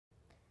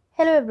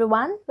Hello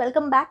everyone,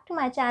 welcome back to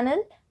my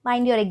channel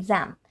Mind Your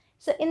Exam.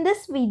 So in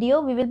this video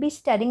we will be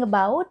studying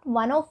about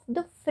one of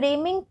the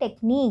framing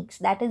techniques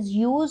that is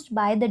used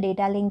by the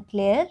data link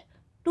layer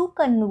to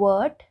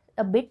convert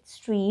a bit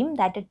stream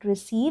that it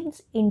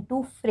receives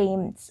into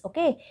frames.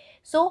 Okay,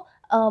 so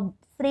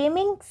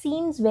framing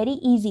seems very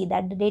easy,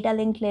 that the data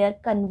link layer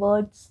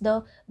converts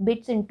the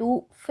bits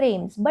into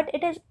frames, but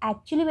it is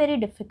actually very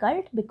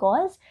difficult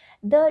because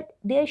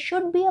there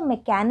should be a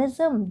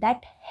mechanism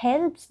that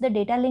helps the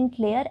data link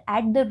layer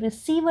at the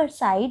receiver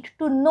side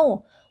to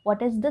know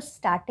what is the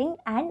starting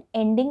and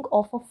ending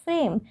of a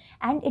frame,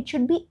 and it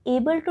should be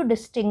able to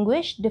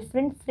distinguish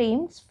different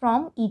frames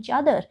from each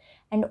other.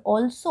 And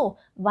also,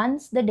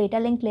 once the data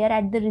link layer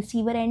at the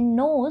receiver end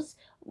knows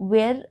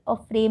where a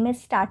frame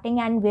is starting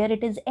and where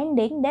it is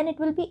ending, then it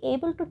will be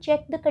able to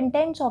check the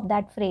contents of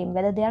that frame,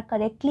 whether they are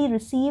correctly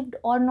received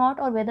or not,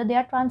 or whether they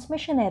are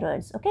transmission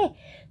errors. Okay,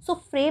 so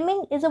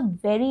framing is a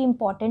very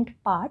important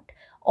part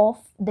of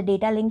the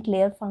data link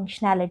layer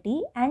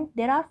functionality, and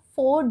there are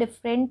 4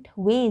 different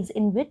ways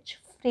in which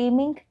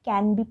framing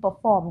can be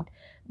performed.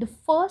 The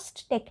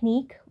first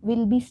technique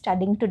we'll be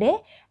studying today,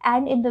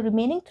 and in the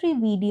remaining 3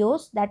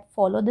 videos that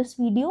follow this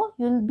video,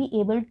 you'll be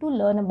able to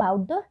learn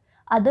about the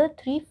other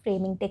 3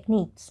 framing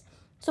techniques.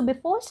 So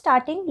before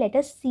starting, let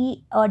us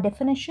see a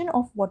definition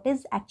of what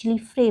is actually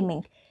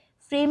framing.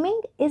 Framing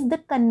is the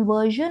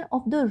conversion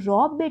of the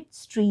raw bit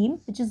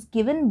stream which is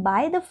given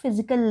by the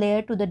physical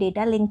layer to the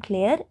data link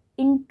layer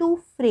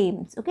into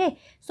frames. Okay,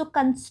 so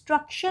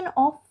construction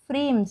of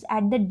frames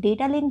at the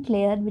data link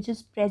layer which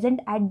is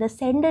present at the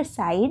sender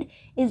side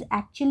is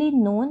actually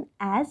known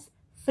as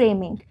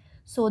framing,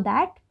 so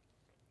that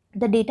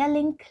the data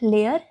link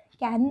layer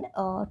can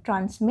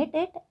transmit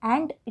it,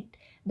 and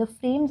the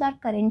frames are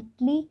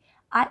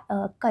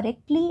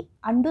correctly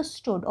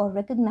understood or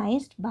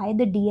recognized by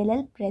the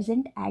DLL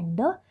present at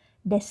the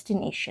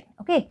destination.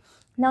 Okay,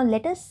 now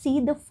let us see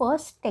the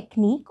first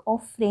technique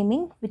of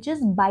framing, which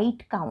is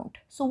byte count.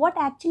 So what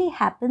actually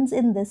happens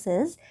in this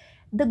is,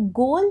 the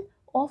goal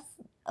of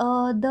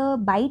the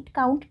byte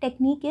count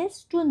technique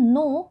is to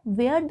know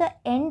where the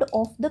end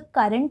of the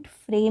current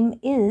frame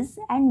is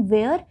and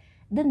where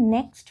the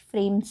next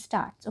frame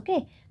starts.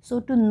 Okay, so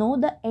to know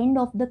the end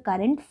of the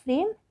current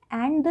frame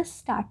and the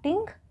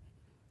starting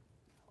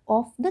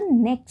of the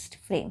next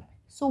frame.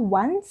 So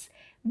once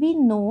we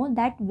know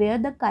that where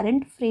the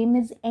current frame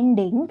is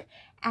ending,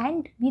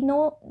 and we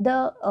know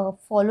the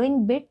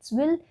following bits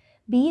will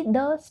be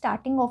the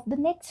starting of the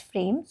next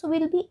frame, so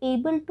we'll be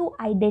able to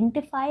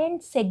identify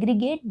and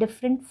segregate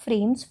different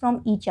frames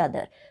from each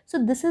other.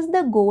 So this is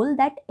the goal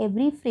that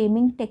every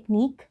framing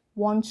technique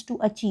wants to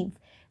achieve.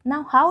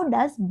 Now, how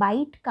does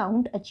byte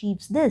count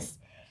achieves this?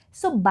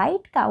 So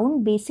byte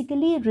count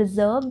basically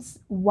reserves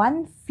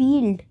one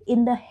field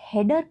in the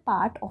header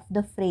part of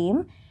the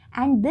frame,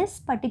 and this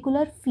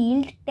particular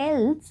field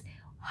tells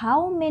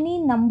how many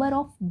number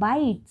of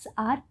bytes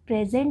are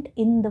present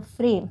in the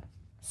frame.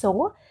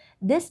 So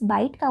this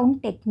byte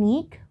count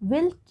technique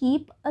will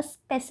keep a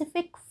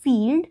specific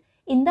field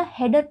in the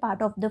header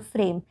part of the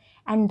frame,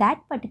 and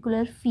that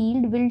particular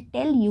field will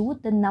tell you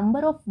the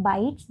number of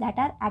bytes that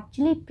are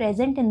actually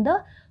present in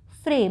the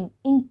frame,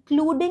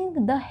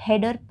 including the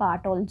header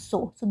part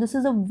also. So this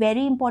is a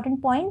very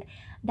important point,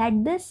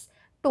 that this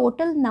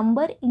total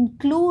number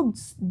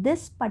includes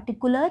this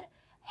particular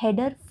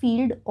header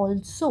field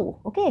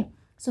also. Okay,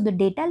 so the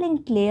data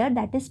link layer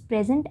that is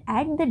present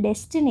at the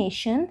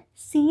destination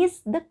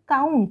sees the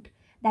count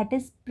that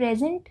is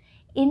present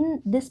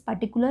in this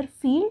particular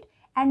field,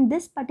 and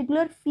this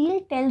particular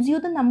field tells you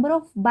the number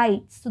of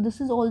bytes. So this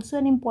is also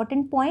an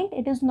important point.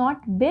 It is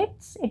not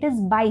bits, it is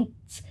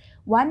bytes.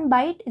 1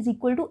 byte is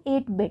equal to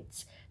 8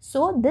 bits.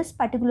 So this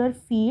particular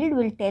field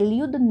will tell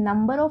you the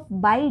number of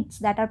bytes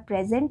that are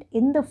present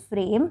in the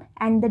frame,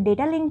 and the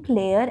data link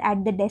layer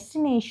at the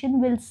destination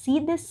will see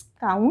this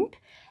count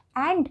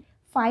and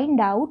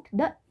find out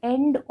the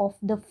end of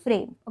the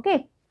frame.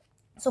 Okay,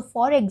 so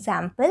for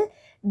example,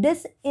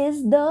 this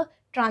is the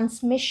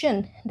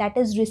transmission that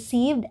is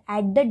received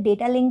at the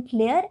data link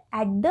layer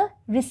at the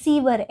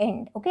receiver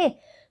end. Okay,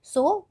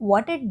 so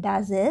what it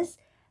does is,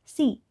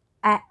 see,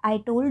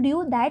 I told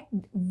you that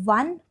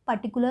one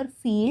particular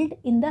field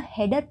in the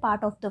header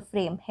part of the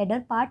frame,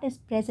 header part is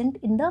present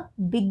in the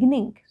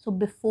beginning. So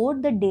before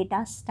the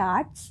data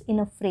starts in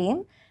a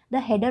frame,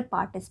 the header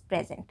part is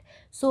present.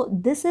 So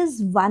this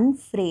is one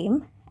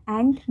frame,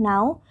 and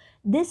now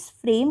this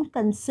frame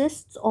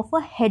consists of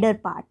a header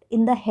part.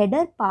 In the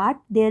header part,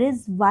 there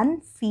is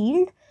one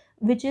field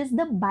which is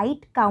the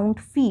byte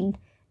count field.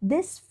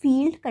 This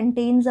field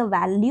contains a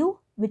value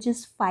which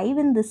is 5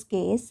 in this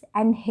case,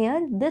 and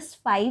here this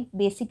 5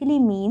 basically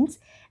means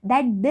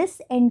that this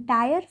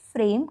entire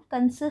frame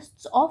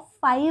consists of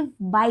 5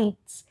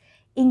 bytes,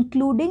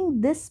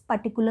 including this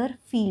particular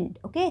field.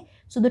 Okay,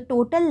 so the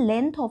total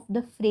length of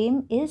the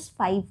frame is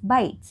 5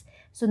 bytes.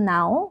 So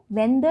now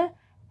when the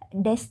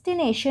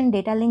destination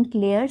data link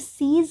layer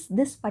sees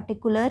this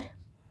particular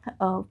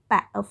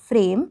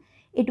frame,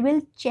 it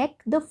will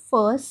check the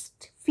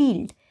first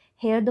field.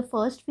 Here the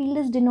first field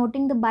is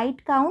denoting the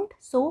byte count.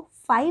 So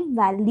 5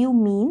 value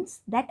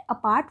means that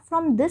apart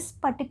from this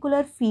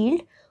particular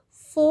field,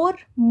 4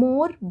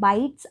 more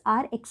bytes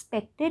are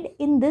expected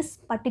in this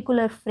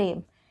particular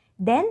frame.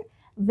 Then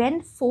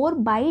when 4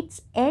 bytes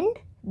end,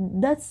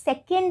 the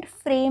second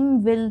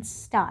frame will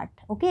start.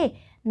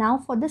 Okay. Now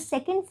for the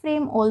second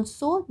frame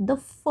also, the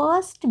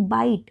first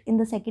byte in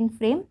the second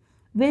frame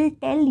will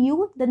tell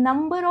you the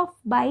number of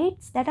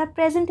bytes that are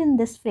present in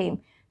this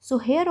frame. So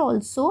here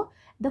also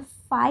the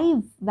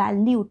 5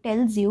 value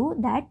tells you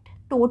that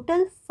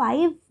total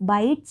 5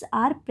 bytes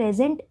are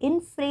present in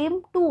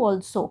frame 2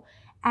 also.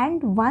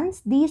 And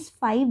once these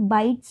 5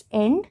 bytes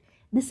end,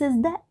 this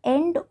is the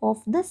end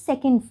of the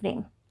second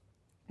frame.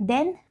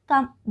 Then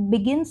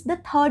begins the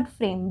third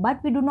frame,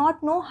 but we do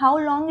not know how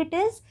long it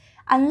is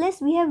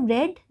unless we have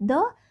read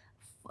the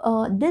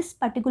this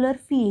particular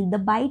field, the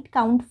byte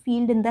count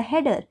field in the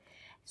header.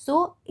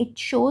 So it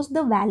shows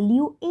the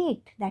value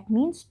 8. That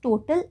means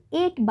total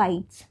 8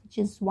 bytes, which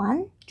is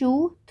 1,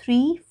 2,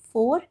 3,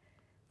 4,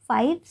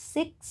 5,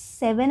 6,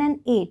 7 and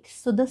 8.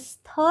 So this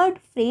third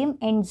frame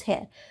ends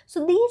here.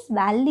 So these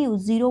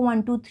values 0,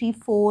 1, 2, 3,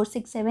 4,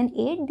 6, 7,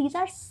 8, these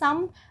are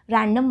some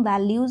random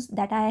values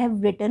that I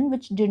have written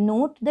which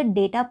denote the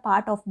data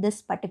part of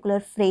this particular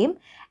frame,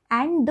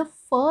 and the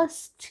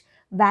first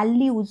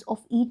values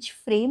of each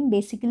frame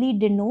basically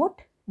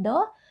denote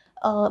the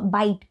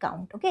byte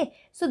count. Okay,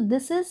 so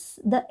this is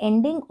the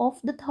ending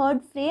of the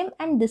third frame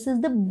and this is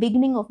the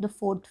beginning of the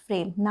fourth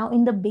frame. Now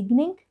in the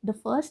beginning, the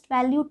first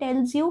value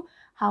tells you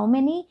how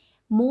many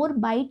more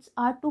bytes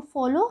are to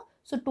follow.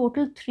 So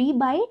total 3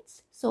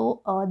 bytes.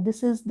 So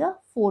this is the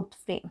fourth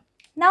frame.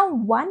 Now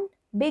one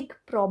big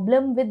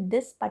problem with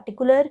this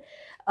particular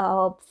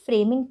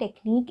framing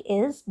technique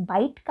is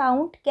byte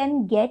count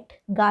can get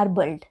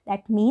garbled.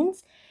 That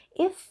means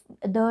if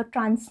the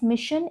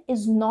transmission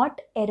is not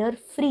error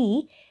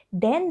free,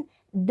 then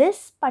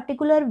this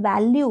particular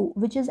value,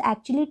 which is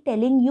actually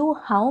telling you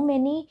how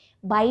many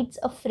bytes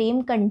a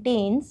frame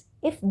contains,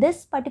 if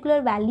this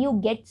particular value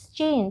gets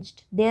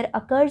changed, there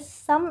occurs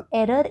some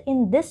error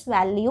in this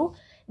value,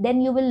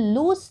 then you will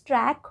lose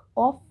track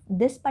of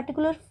this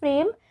particular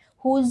frame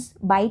whose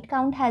byte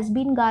count has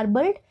been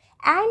garbled,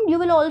 and you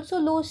will also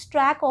lose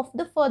track of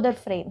the further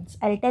frames.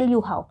 I'll tell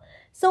you how.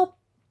 So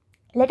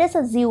let us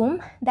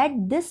assume that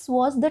this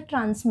was the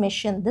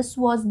transmission, this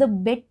was the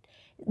bit,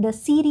 the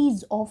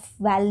series of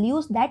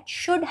values that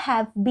should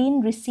have been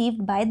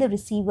received by the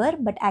receiver,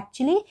 but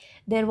actually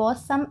there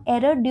was some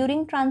error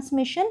during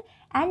transmission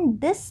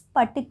and this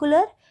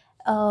particular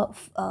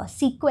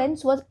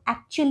sequence was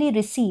actually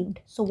received.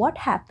 So what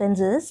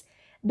happens is,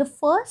 the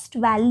first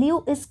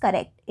value is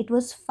correct. It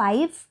was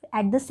 5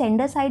 at the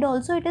sender side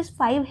also, it is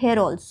 5 here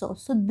also.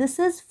 So this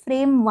is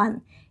frame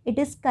 1. It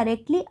is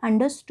correctly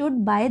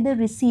understood by the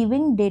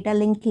receiving data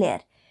link layer.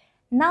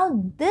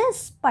 Now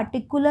this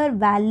particular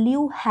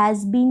value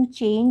has been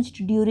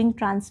changed during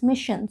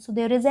transmission. So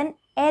there is an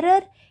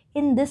error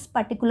in this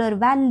particular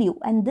value,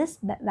 and this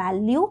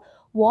value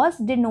was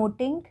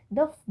denoting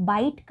the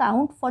byte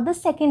count for the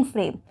second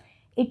frame.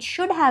 It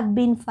should have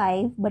been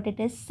 5, but it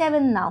is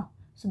 7 now.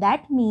 So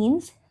that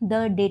means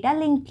the data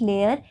link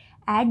layer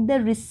at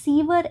the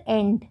receiver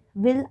end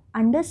will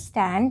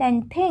understand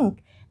and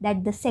think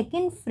that the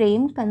second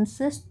frame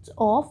consists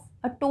of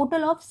a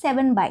total of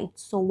 7 bytes.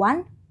 So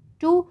 1,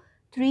 2,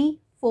 3,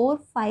 4,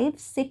 5,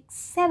 6,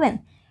 7,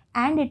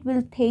 and it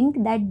will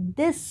think that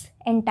this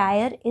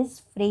entire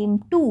is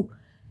frame 2.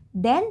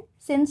 Then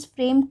since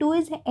frame 2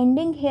 is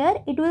ending here,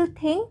 it will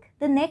think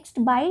the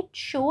next byte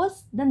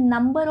shows the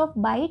number of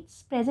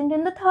bytes present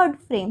in the third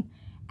frame,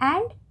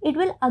 and it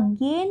will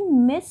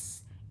again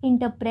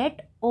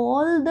misinterpret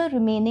all the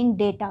remaining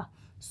data.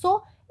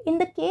 So in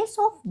the case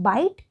of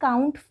byte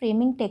count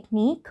framing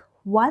technique,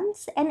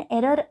 once an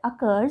error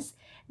occurs,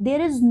 there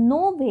is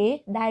no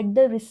way that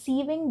the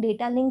receiving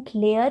data link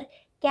layer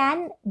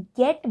can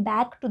get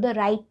back to the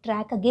right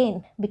track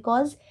again,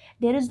 because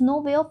there is no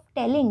way of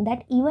telling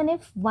that even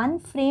if one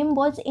frame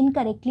was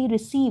incorrectly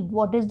received,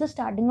 what is the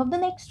starting of the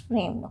next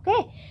frame.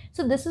 Okay,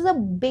 so this is the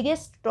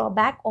biggest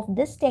drawback of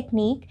this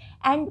technique,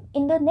 and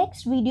in the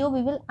next video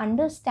we will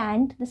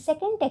understand the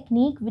second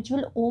technique which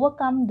will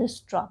overcome this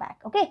drawback.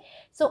 Okay,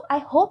 so I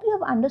hope you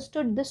have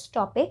understood this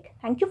topic.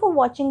 Thank you for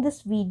watching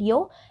this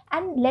video,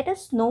 and let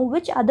us know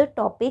which other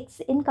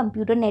topics in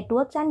computer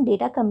networks and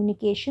data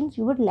communications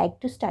you would like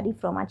to study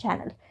from our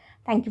channel.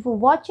 Thank you for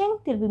watching.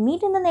 Till we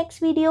meet in the next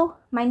video.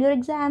 Mind your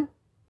exam.